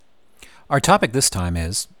Our topic this time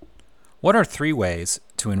is, what are 3 ways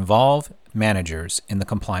to involve managers in the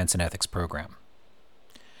compliance and ethics program?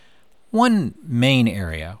 One main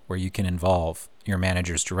area where you can involve your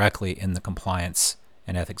managers directly in the compliance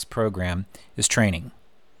and ethics program is training.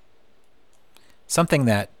 Something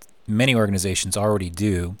that many organizations already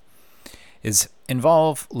do is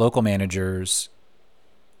involve local managers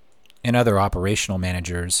and other operational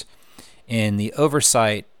managers in the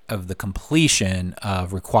oversight of the completion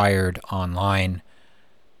of required online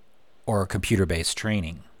or computer-based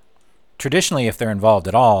training. Traditionally, if they're involved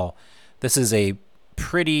at all, this is a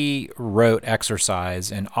pretty rote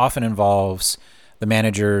exercise and often involves the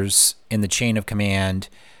managers in the chain of command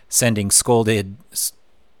sending scolding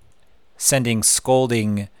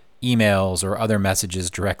emails or other messages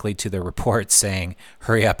directly to their reports saying,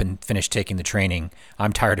 hurry up and finish taking the training.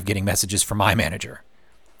 I'm tired of getting messages from my manager.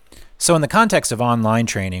 So in the context of online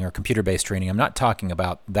training or computer-based training, I'm not talking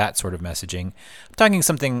about that sort of messaging. I'm talking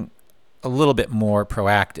something a little bit more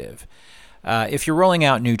proactive. If you're rolling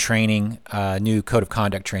out new training, new code of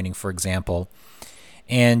conduct training, for example,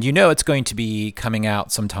 and you know it's going to be coming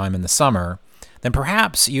out sometime in the summer, then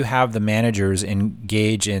perhaps you have the managers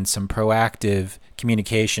engage in some proactive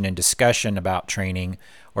communication and discussion about training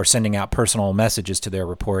or sending out personal messages to their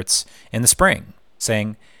reports in the spring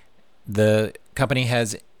saying the company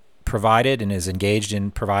has provided and is engaged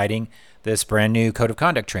in providing this brand new code of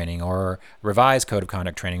conduct training or revised code of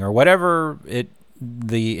conduct training or whatever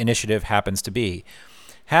the initiative happens to be.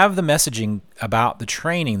 Have the messaging about the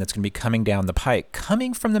training that's going to be coming down the pike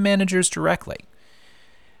coming from the managers directly.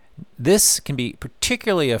 This can be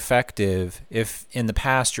particularly effective if in the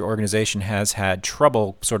past your organization has had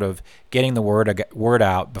trouble sort of getting the word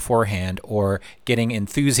out beforehand or getting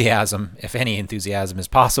enthusiasm, if any enthusiasm is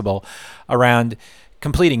possible, around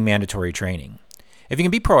completing mandatory training. If you can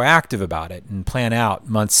be proactive about it and plan out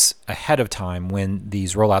months ahead of time when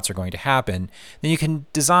these rollouts are going to happen, then you can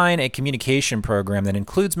design a communication program that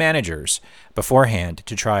includes managers beforehand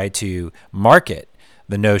to try to market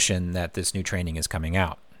the notion that this new training is coming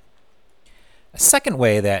out. A second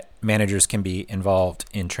way that managers can be involved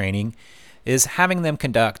in training is having them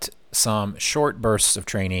conduct some short bursts of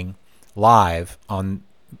training live on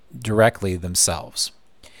directly themselves.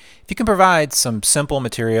 If you can provide some simple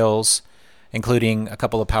materials, including a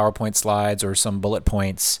couple of PowerPoint slides or some bullet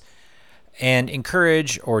points, and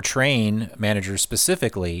encourage or train managers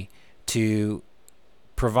specifically to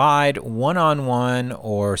provide one-on-one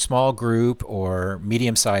or small group or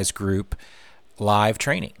medium-sized group live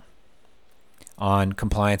training on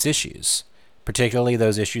compliance issues, particularly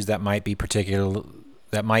those issues that might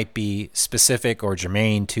be specific or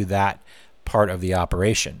germane to that part of the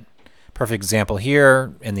operation. Perfect example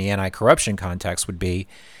here in the anti-corruption context would be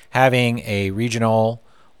having a regional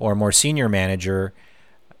or more senior manager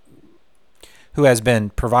who has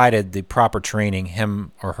been provided the proper training,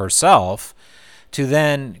 him or herself, to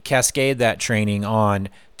then cascade that training on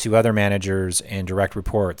to other managers and direct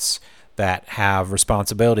reports that have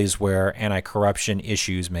responsibilities where anti-corruption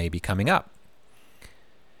issues may be coming up.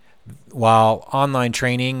 While online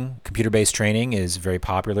training, computer-based training is very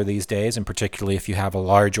popular these days, and particularly if you have a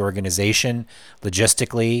large organization,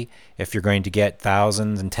 logistically, if you're going to get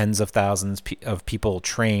thousands and tens of thousands of people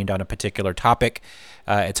trained on a particular topic,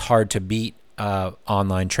 it's hard to beat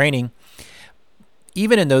online training.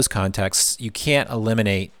 Even in those contexts, you can't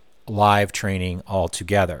eliminate live training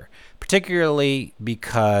altogether, particularly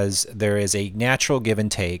because there is a natural give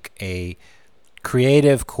and take, a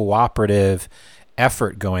creative, cooperative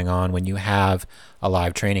effort going on when you have a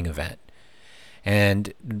live training event.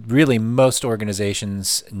 And really, most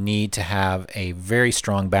organizations need to have a very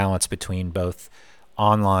strong balance between both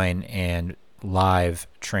online and live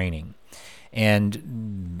training.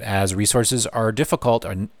 And as resources are difficult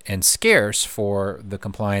and scarce for the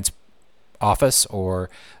compliance office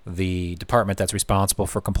or the department that's responsible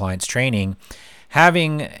for compliance training,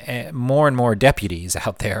 having more and more deputies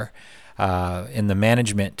out there in the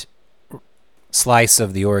management slice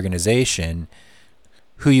of the organization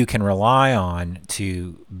who you can rely on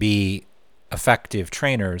to be effective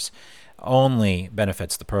trainers only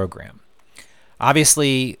benefits the program.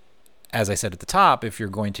 Obviously, as I said at the top, if you're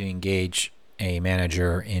going to engage a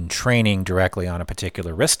manager in training directly on a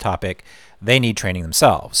particular risk topic, they need training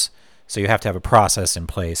themselves. So you have to have a process in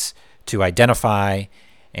place to identify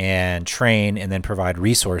and train and then provide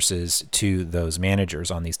resources to those managers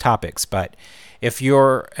on these topics. But if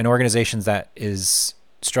you're an organization that is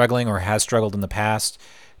struggling or has struggled in the past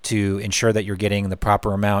to ensure that you're getting the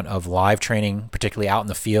proper amount of live training, particularly out in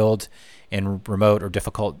the field in remote or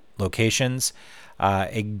difficult locations,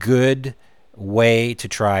 a good way to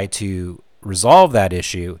try to resolve that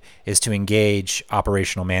issue is to engage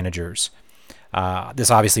operational managers.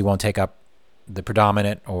 This obviously won't take up the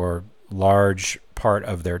predominant or large part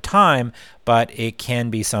of their time, but it can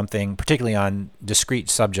be something, particularly on discrete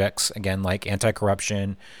subjects, again, like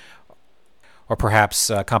anti-corruption or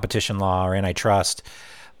perhaps competition law or antitrust,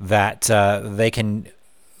 that they can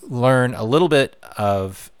learn a little bit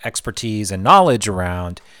of expertise and knowledge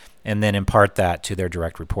around and then impart that to their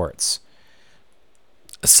direct reports.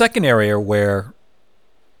 A second area where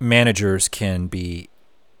managers can be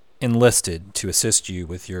enlisted to assist you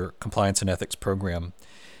with your compliance and ethics program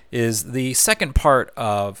is the second part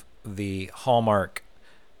of the hallmark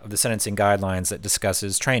of the sentencing guidelines that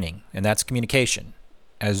discusses training, and that's communication.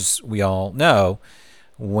 As we all know,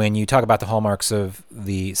 when you talk about the hallmarks of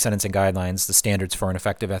the sentencing guidelines, the standards for an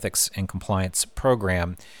effective ethics and compliance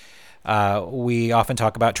program, we often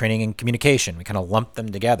talk about training and communication. We kind of lump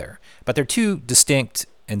them together, but they're two distinct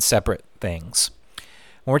and separate things.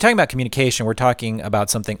 When we're talking about communication, we're talking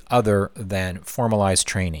about something other than formalized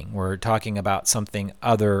training. We're talking about something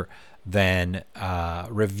other than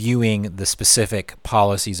reviewing the specific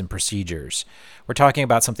policies and procedures. We're talking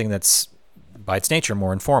about something that's, by its nature,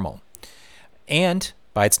 more informal and,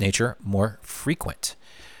 by its nature, more frequent.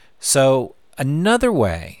 So another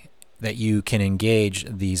way that you can engage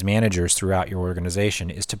these managers throughout your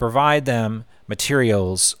organization is to provide them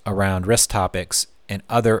materials around risk topics and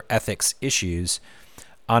other ethics issues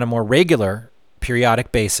on a more regular,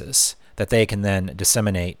 periodic basis that they can then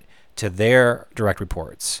disseminate to their direct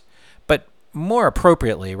reports. But more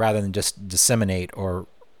appropriately, rather than just disseminate or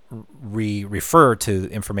refer to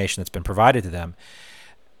information that's been provided to them,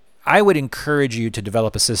 I would encourage you to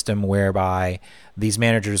develop a system whereby these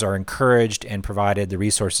managers are encouraged and provided the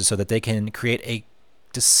resources so that they can create a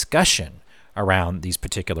discussion around these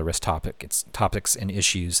particular risk topics and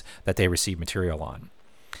issues that they receive material on.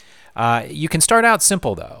 You can start out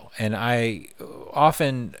simple, though, and I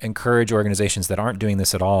often encourage organizations that aren't doing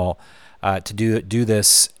this at all to do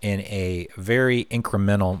this in a very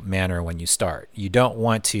incremental manner when you start. You don't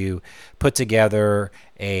want to put together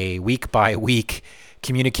a week-by-week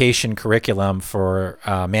communication curriculum for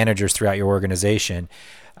managers throughout your organization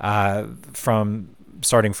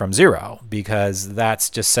starting from zero, because that's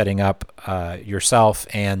just setting up yourself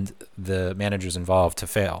and the managers involved to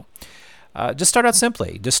fail. Just start out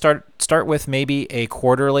simply. Just start with maybe a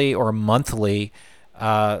quarterly or monthly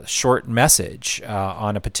short message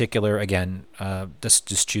on a particular, again,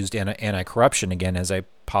 just choose anti-corruption again as a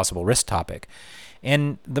possible risk topic.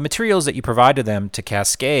 And the materials that you provide to them to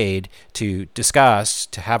cascade, to discuss,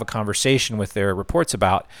 to have a conversation with their reports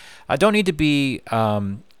about, don't need to be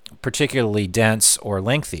particularly dense or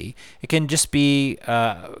lengthy. It can just be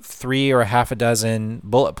 3 or half a dozen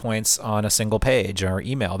bullet points on a single page or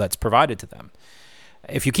email that's provided to them.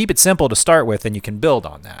 If you keep it simple to start with, then you can build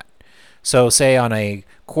on that. So say on a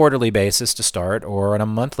quarterly basis to start, or on a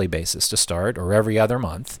monthly basis to start, or every other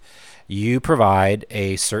month, you provide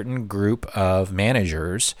a certain group of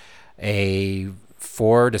managers a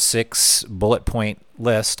 4 to 6 bullet point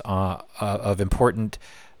list of important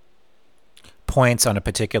points on a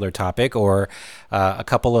particular topic, or a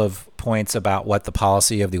couple of points about what the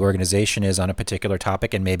policy of the organization is on a particular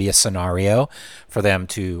topic, and maybe a scenario for them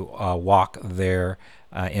to walk their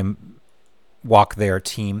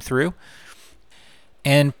team through.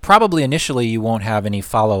 And probably initially you won't have any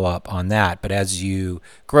follow-up on that, but as you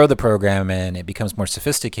grow the program and it becomes more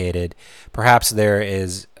sophisticated, perhaps there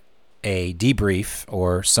is a debrief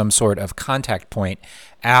or some sort of contact point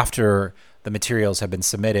after the materials have been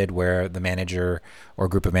submitted, where the manager or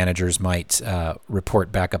group of managers might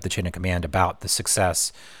report back up the chain of command about the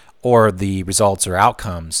success or the results or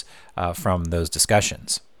outcomes from those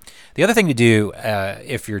discussions. The other thing to do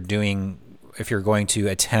if you're going to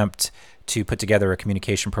attempt to put together a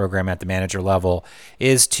communication program at the manager level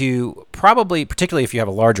is to probably, particularly if you have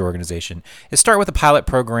a large organization, is start with a pilot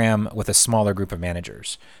program with a smaller group of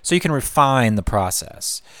managers so you can refine the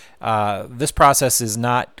process. This process is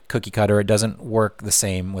not cookie cutter. It doesn't work the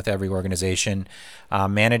same with every organization.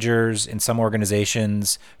 Managers in some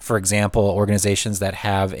organizations, for example, organizations that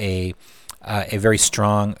have a very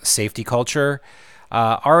strong safety culture,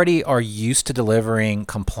 already are used to delivering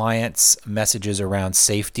compliance messages around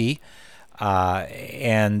safety.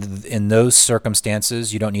 And in those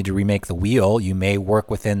circumstances, you don't need to remake the wheel. You may work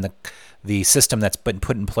within the system that's been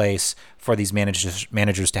put in place for these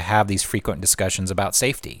managers to have these frequent discussions about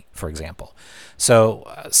safety, for example.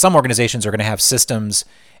 So some organizations are going to have systems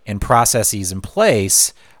and processes in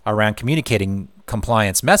place around communicating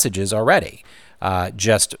compliance messages already. The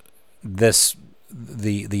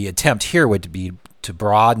attempt here would be to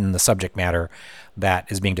broaden the subject matter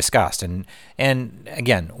that is being discussed. And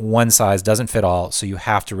again, one size doesn't fit all, so you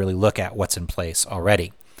have to really look at what's in place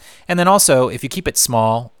already. And then also, if you keep it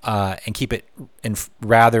small and keep it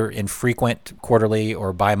rather infrequent, quarterly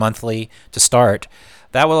or bi-monthly to start,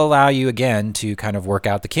 that will allow you, again, to kind of work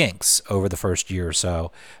out the kinks over the first year or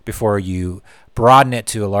so before you broaden it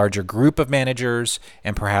to a larger group of managers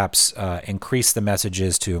and perhaps increase the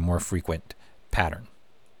messages to a more frequent pattern.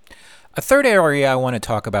 A third area I want to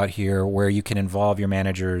talk about here where you can involve your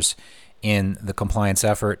managers in the compliance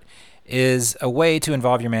effort is a way to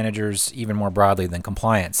involve your managers even more broadly than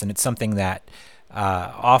compliance. And it's something that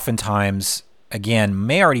oftentimes, again,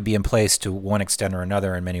 may already be in place to one extent or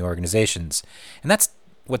another in many organizations. And that's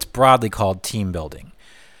what's broadly called team building.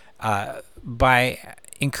 By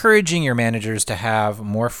encouraging your managers to have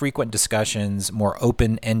more frequent discussions, more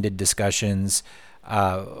open-ended discussions,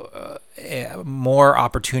 more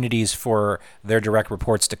opportunities for their direct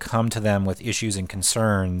reports to come to them with issues and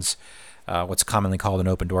concerns, what's commonly called an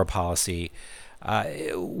open door policy,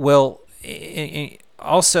 will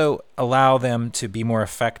also allow them to be more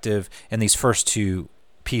effective in these first two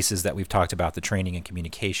pieces that we've talked about, the training and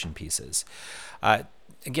communication pieces.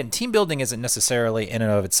 Again, team building isn't necessarily in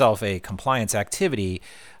and of itself a compliance activity,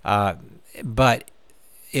 but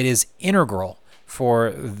it is integral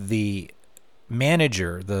for the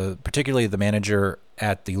manager, particularly the manager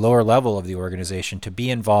at the lower level of the organization, to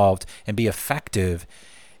be involved and be effective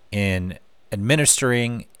in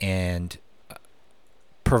administering and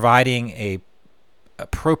providing a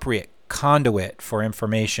appropriate conduit for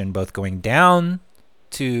information, both going down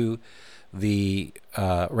to the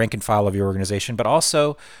rank and file of your organization, but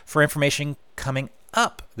also for information coming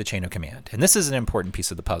up the chain of command. And this is an important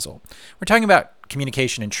piece of the puzzle. We're talking about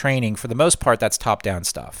communication and training. For the most part, that's top-down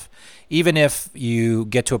stuff. Even if you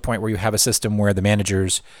get to a point where you have a system where the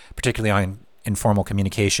managers, particularly on informal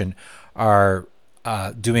communication, are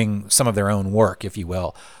doing some of their own work, if you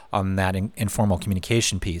will, on that informal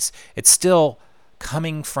communication piece, it's still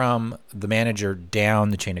coming from the manager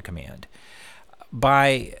down the chain of command.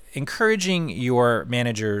 By encouraging your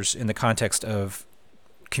managers in the context of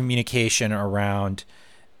communication around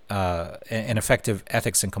an effective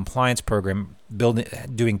ethics and compliance program,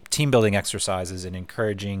 doing team building exercises and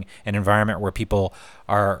encouraging an environment where people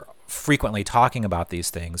are frequently talking about these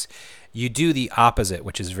things, you do the opposite,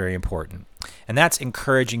 which is very important. And that's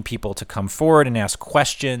encouraging people to come forward and ask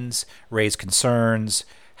questions, raise concerns,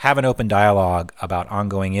 have an open dialogue about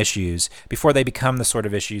ongoing issues before they become the sort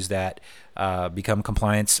of issues that become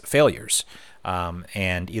compliance failures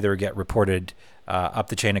and either get reported up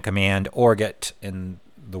the chain of command or get, in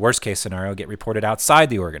the worst case scenario, get reported outside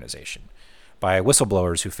the organization by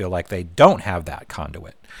whistleblowers who feel like they don't have that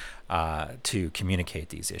conduit to communicate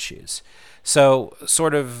these issues. So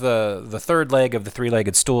sort of the third leg of the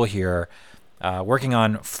three-legged stool here, working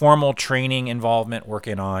on formal training involvement,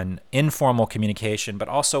 working on informal communication, but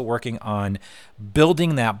also working on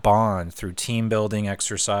building that bond through team building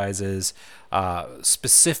exercises,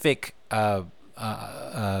 specific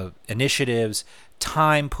initiatives,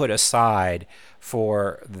 time put aside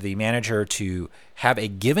for the manager to have a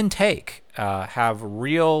give and take, have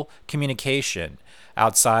real communication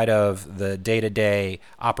outside of the day-to-day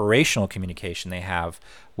operational communication they have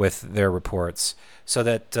with their reports, so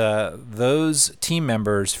that those team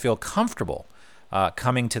members feel comfortable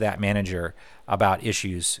coming to that manager about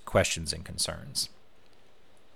issues, questions, and concerns.